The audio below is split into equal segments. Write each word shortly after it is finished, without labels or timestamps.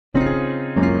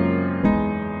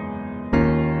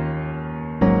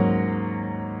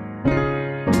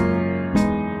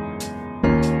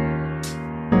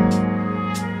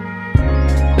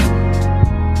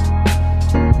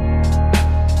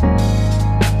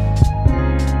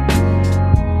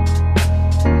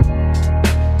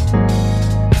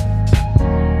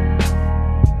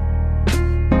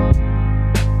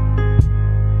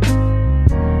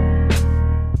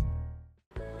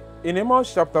In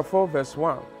Amos chapter 4 verse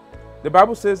 1, the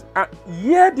Bible says,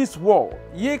 hear this word,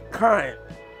 ye kind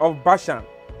of Bashan,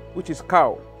 which is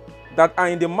cow, that are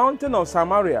in the mountain of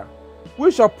Samaria,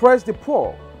 which oppress the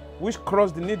poor, which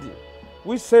crush the needy,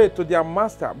 which say to their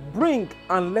master, bring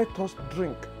and let us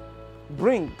drink.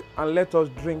 Bring and let us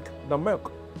drink the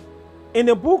milk. In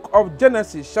the book of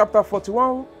Genesis chapter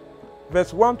 41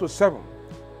 verse 1 to 7,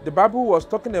 the Bible was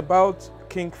talking about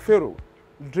King Pharaoh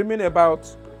dreaming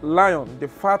about lion, the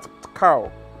fat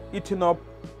cow, eating up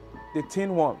the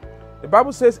thin one. The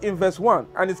Bible says in verse 1,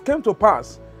 and it came to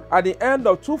pass at the end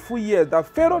of 2 full years that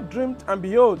Pharaoh dreamed, and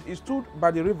behold, he stood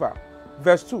by the river.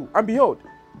 Verse 2, and behold,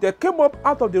 there came up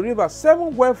out of the river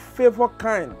 7 well-favored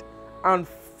kind and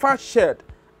fat shed,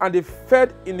 and they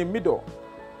fed in the middle.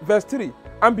 Verse 3,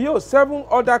 and behold, 7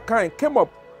 other kind came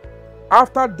up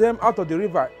after them out of the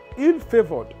river,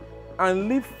 ill-favored and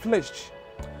leaf-fleshed,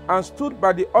 and stood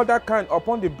by the other kind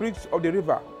upon the bricks of the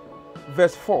river.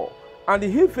 Verse 4, and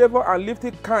the ill-favored and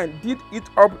lifted kind did eat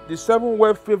up the 7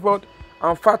 well-favored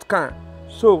and fat kind.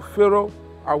 So Pharaoh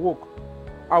awoke.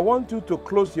 I want you to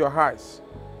close your eyes.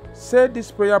 Say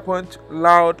this prayer point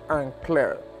loud and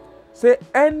clear. Say,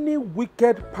 any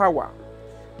wicked power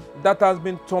that has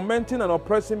been tormenting and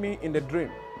oppressing me in the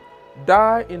dream,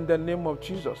 die in the name of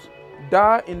Jesus.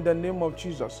 Die in the name of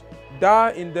Jesus.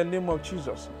 Die in the name of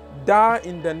Jesus. Die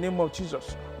in the name of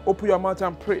Jesus. Open your mouth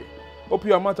and pray. Open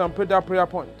your mouth and pray that prayer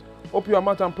point. Open your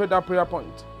mouth and pray that prayer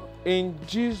point. In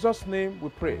Jesus' name we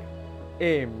pray.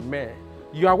 Amen.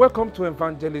 You are welcome to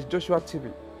Evangelist Joshua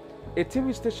TV, a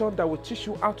TV station that will teach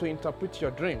you how to interpret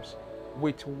your dreams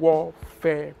with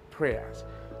warfare prayers.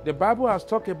 The Bible has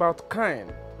talked about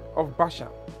kind of Bashan.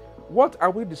 What are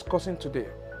we discussing today?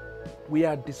 We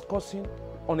are discussing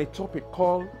on a topic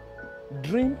called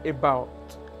dream about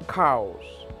cows.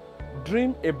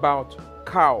 Dream about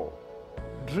cow.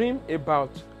 Dream about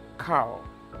cow.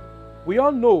 We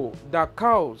all know that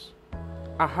cows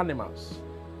are animals.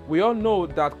 We all know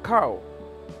that cow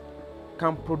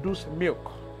can produce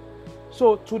milk.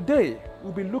 So today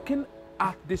we'll be looking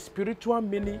at the spiritual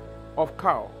meaning of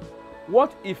cow.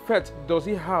 What effect does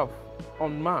it have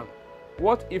on man?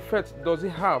 What effect does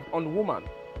it have on woman?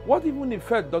 What even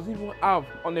effect does it even have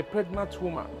on a pregnant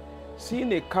woman?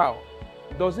 Seeing a cow,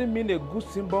 does it mean a good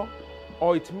symbol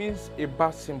or it means a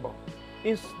bad symbol?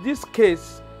 In this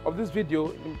case of this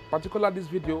video, in particular this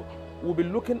video, we'll be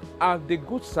looking at the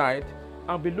good side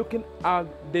and be looking at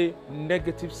the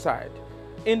negative side.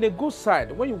 In the good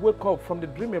side, when you wake up from the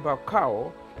dream about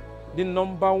cow, the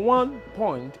number 1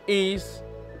 point is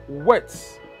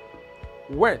wet.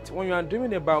 Wet. When you are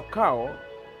dreaming about cow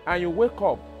and you wake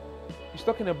up, it's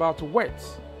talking about wet.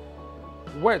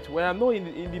 Wet. Where I know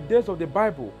in the days of the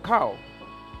Bible, cow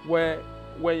were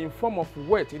in form of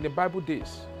wet in the Bible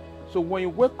days. So when you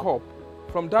wake up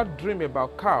from that dream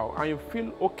about cow and you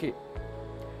feel okay,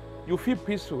 you feel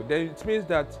peaceful, then it means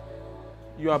that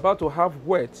you are about to have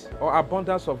wet or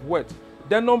abundance of wet.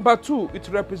 Then number 2, it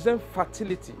represents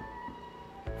fertility.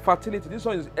 Fertility. This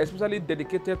one is especially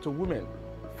dedicated to women.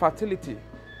 Fertility.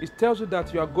 It tells you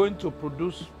that you are going to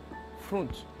produce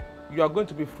fruit. You are going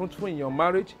to be fruitful in your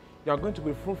marriage. You are going to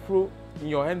be fruitful in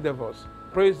your endeavors.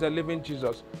 Praise the living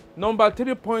Jesus. Number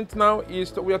 3 point now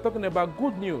is we are talking about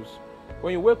good news.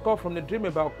 When you wake up from the dream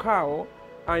about cow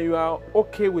and you are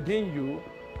okay within you,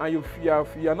 and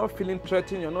you are not feeling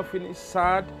threatened, you're not feeling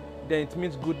sad, then it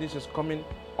means good news is coming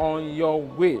on your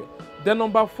way. Then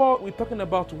number 4, we're talking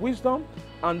about wisdom.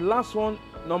 And last one,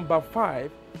 number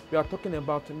 5, we are talking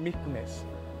about meekness.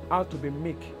 How to be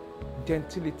meek,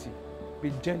 gentility,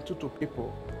 be gentle to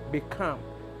people, be calm,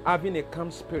 having a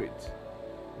calm spirit.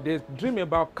 The dream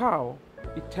about cow,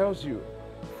 it tells you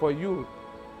for you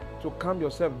to calm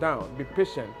yourself down, be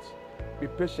patient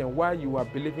while you are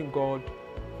believing God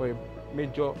for a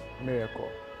major miracle.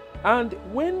 And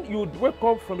when you wake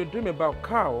up from the dream about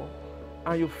cow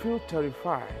and you feel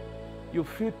terrified, you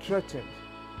feel threatened,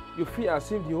 you feel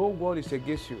as if the whole world is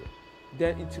against you,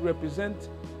 then it represents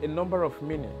a number of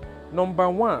meaning. Number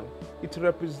 1, it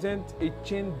represents a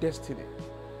chained destiny.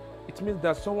 It means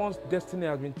that someone's destiny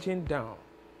has been chained down.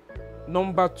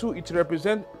 Number 2, it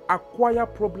represents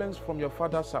acquired problems from your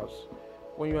father's house.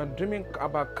 When you are dreaming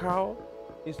about cow,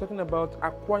 it's talking about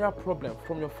acquired problem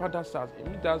from your father's house. It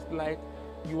means that's like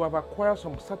you have acquired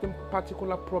some certain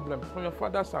particular problem from your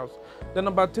father's house. Then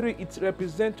number 3, it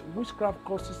represents witchcraft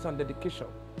curses and dedication.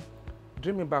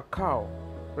 Dreaming about cow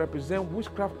represents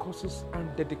witchcraft curses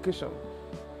and dedication.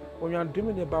 When you are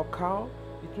dreaming about cow,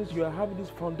 it means you are having this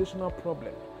foundational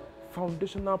problem,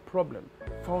 foundational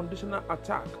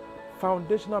attack,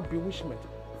 foundational bewitchment,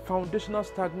 foundational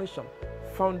stagnation,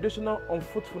 foundational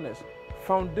unfruitfulness,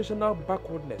 foundational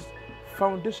backwardness,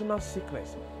 foundational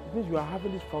sickness. It means you are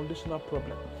having this foundational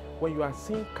problem when you are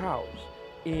seeing cows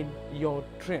in your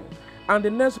dream. And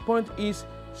the next point is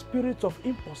spirit of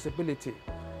impossibility.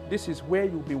 This is where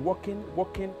you'll be walking,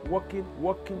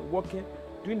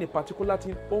 doing a particular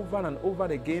thing over and over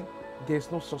again.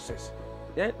 There's no success.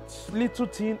 Then little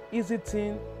thing, easy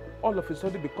thing, all of a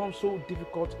sudden becomes so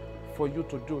difficult for you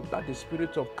to do. That the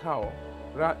spirit of cow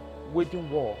waging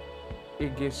war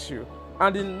against you.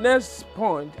 And the next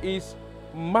point is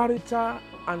marital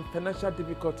and financial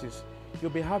difficulties.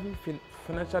 You'll be having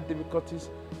financial difficulties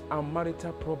and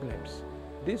marital problems.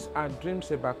 These are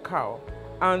dreams about cow.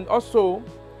 And also,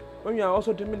 when you are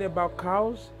also dreaming about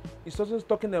cows, it's also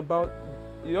talking about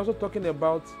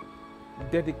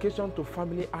dedication to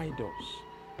family idols.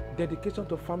 Dedication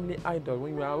to family idols.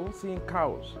 When you are seeing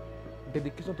cows,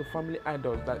 dedication to family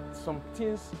idols, that some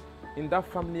things in that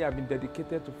family have been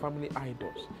dedicated to family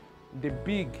idols. The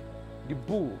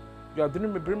bull. You are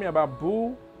dreaming about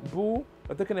bull.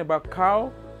 You're talking about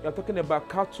cow. You're talking about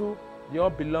cattle. It all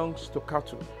belongs to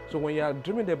cattle. So when you are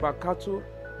dreaming about cattle,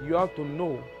 you have to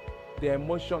know the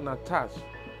emotion attached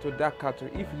to that cattle.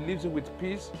 If it leaves you with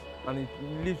peace and it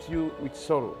leaves you with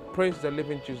sorrow. Praise the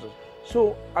living Jesus.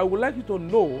 So I would like you to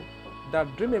know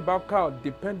that dream about cow,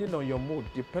 depending on your mood,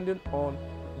 depending on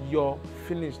your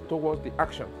feelings towards the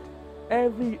action.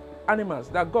 Every animals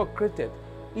that God created,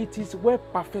 it is well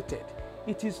perfected.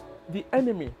 It is the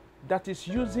enemy that is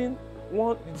using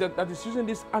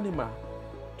this animal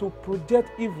to project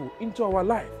evil into our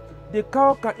life. The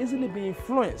cow can easily be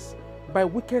influenced by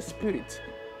wicked spirits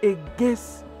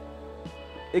against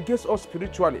us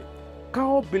spiritually.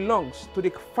 Cow belongs to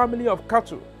the family of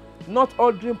cattle. Not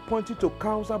all dreams pointing to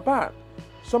cows are bad.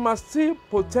 Some are still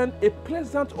portend a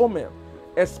pleasant omen,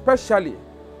 especially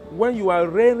when you are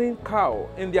rearing cow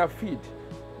in their feed,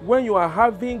 when you are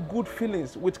having good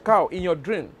feelings with cow in your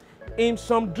dream. In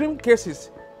some dream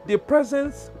cases, the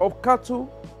presence of cattle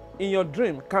in your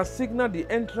dream can signal the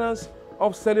entrance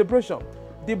of celebration.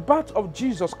 The birth of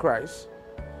Jesus Christ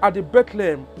at the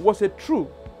Bethlehem was a true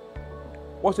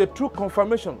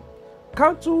confirmation.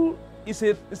 Cattle is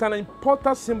an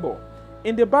important symbol.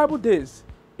 In the Bible days,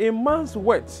 a man's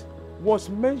wealth was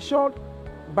measured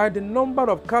by the number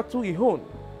of cattle he owned,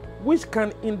 which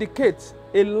can indicate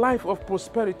a life of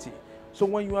prosperity. So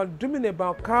when you are dreaming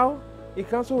about cow, it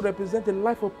can also represent a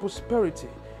life of prosperity.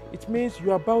 It means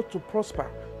you are about to prosper.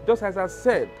 Just as I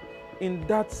said in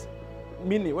that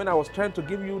meaning, when I was trying to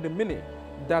give you the meaning,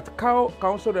 that cow can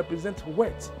also represent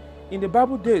wealth. In the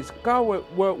Bible days, cow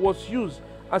was used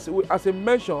as a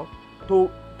measure to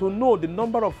know the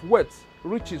number of wealth,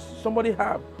 riches somebody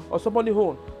have or somebody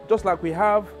own. Just like we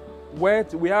have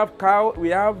wealth, we have cow, we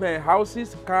have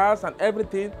houses, cars, and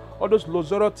everything. All those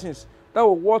luxurious things. That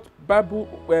was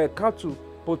what cattle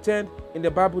portend in the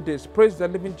Bible days. Praise the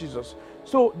living Jesus.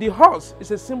 So the horse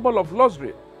is a symbol of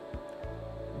luxury.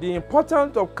 The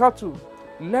importance of cattle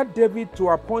led David to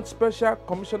appoint special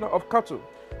commissioner of cattle.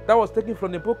 That was taken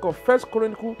from the book of 1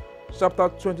 Chronicles chapter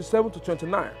 27 to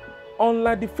 29.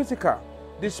 Unlike the physical,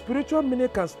 the spiritual meaning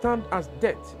can stand as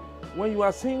death. When you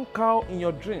are seeing cow in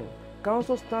your dream, can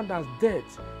also stand as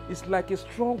death. It's like a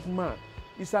strong man.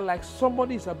 It's like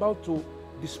somebody is about to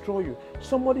destroy you.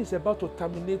 Somebody is about to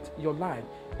terminate your life.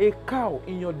 A cow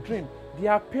in your dream, the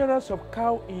appearance of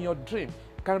cow in your dream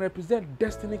can represent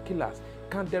destiny killers,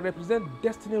 can represent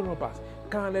destiny robbers,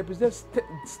 can represent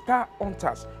star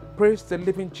hunters. Praise the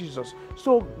living Jesus.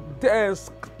 So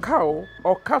there's cow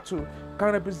or cattle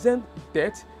can represent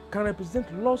death, can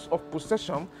represent loss of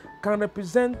possession, can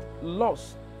represent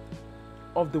loss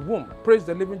of the womb. Praise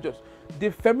the living Jesus.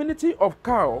 The femininity of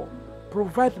cow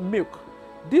provides milk.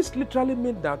 This literally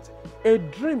means that a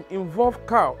dream involving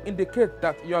cow indicates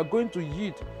that you are going to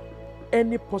yield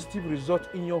any positive result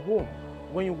in your home.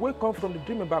 When you wake up from the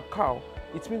dream about cow,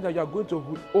 it means that you are going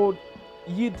to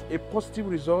yield a positive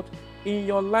result in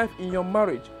your life, in your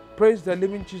marriage. Praise the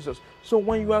living Jesus. So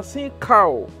when you are seeing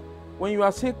cow,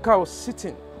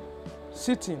 sitting,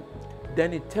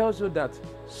 then it tells you that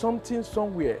something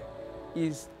somewhere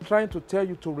is trying to tell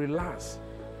you to relax,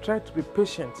 try to be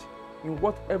patient in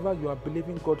whatever you are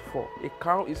believing God for. A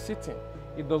cow is sitting.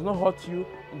 It does not hurt you,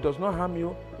 it does not harm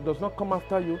you, it does not come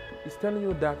after you. It's telling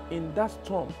you that in that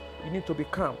storm, you need to be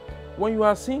calm. When you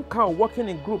are seeing cow walking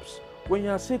in groups, when you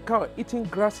are seeing cow eating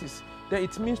grasses, then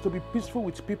it means to be peaceful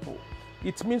with people.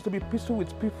 It means to be peaceful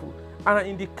with people, and an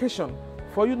indication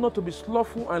for you not to be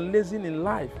slothful and lazy in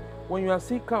life. When you are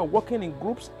seeing cow walking in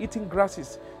groups, eating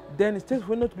grasses, then it says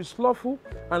for you not to be slothful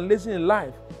and lazy in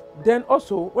life. Then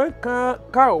also, when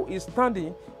cow is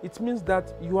standing, it means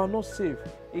that you are not safe.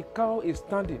 A cow is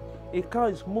standing. A cow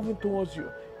is moving towards you.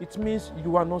 it means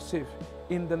you are not safe.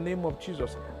 In the name of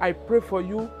Jesus, I pray for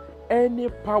you. Any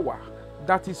power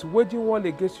that is waging war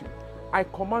against you, I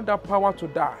command that power to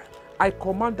die. I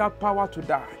command that power to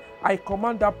die. I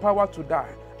command that power to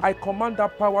die. I command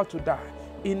that power to die.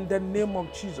 In the name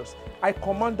of Jesus, I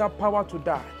command that power to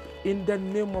die. In the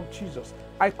name of Jesus,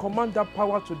 I command that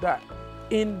power to die.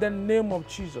 In the name of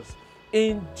Jesus.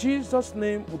 In Jesus'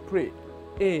 name we pray.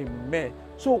 Amen.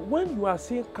 So when you are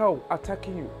seeing cow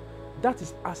attacking you, that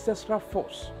is ancestral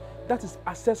force. That is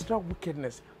ancestral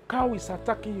wickedness. Cow is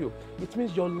attacking you. It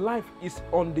means your life is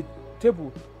on the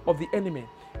table of the enemy.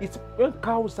 It's when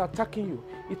cow is attacking you,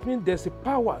 it means there's a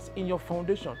powers in your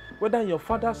foundation, whether in your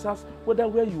father's house, whether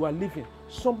where you are living,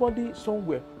 somebody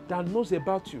somewhere that knows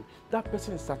about you, that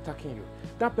person is attacking you.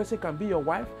 That person can be your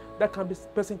wife,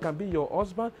 person can be your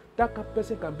husband,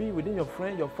 person can be within your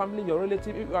friend, your family, your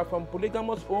relative. If you are from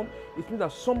polygamous home, it means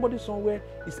that somebody somewhere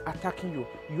is attacking you.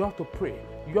 You have to pray.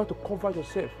 You have to cover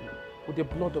yourself with the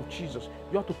blood of Jesus.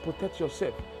 You have to protect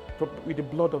yourself with the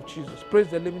blood of Jesus. Praise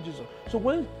the living Jesus. So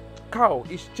when cow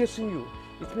is chasing you,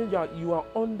 it means you are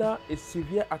under a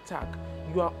severe attack.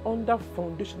 You are under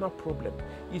foundational problem.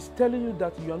 It's telling you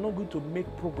that you are not going to make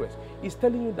progress. It's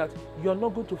telling you that you are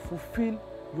not going to fulfill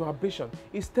your ambition.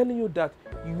 It's telling you that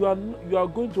you are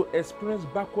going to experience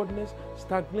backwardness,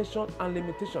 stagnation, and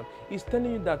limitation. It's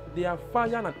telling you that they are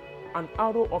firing an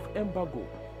arrow of embargo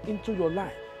into your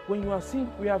life. When you are seeing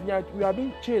we are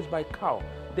being chased by cow,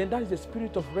 then that is the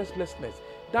spirit of restlessness.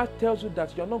 That tells you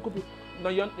that you're not going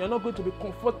to be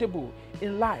comfortable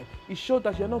in life. It shows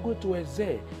that you're not going to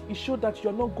excel. It shows that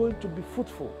you're not going to be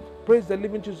fruitful. Praise the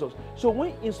living Jesus. So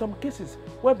when in some cases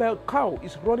whereby cow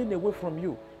is running away from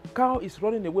you,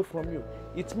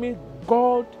 it means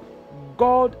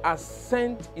God has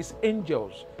sent his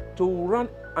angels to run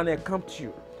and encamp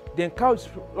you. Then cow is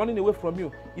running away from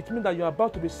you. It means that you're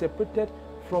about to be separated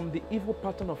from the evil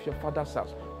pattern of your father's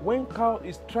house. When cow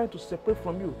is trying to separate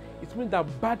from you, it means that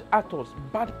bad actors,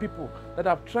 bad people that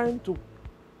are trying to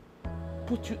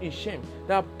put you in shame,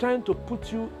 that are trying to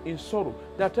put you in sorrow,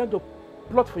 that are trying to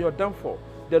plot for your downfall,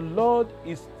 the Lord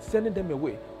is sending them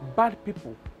away. Bad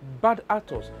people, bad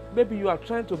actors. Maybe you are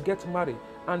trying to get married,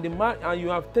 and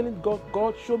you are telling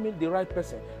God, show me the right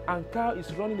person, and cow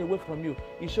is running away from you.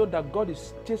 It shows that God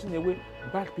is chasing away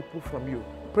bad people from you.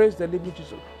 Praise the living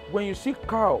Jesus. When you see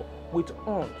cow with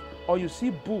horns, or you see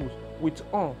bulls with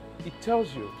horns, it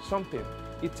tells you something.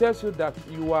 It tells you that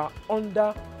you are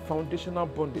under foundational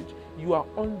bondage. You are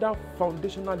under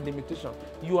foundational limitation.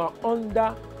 You are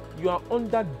under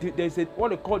there's what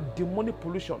they call demonic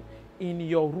pollution in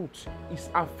your roots. It's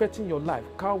affecting your life.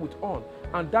 Cow with horn,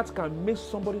 and that can make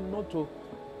somebody not to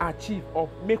achieve or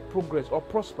make progress or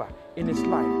prosper in his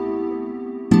life.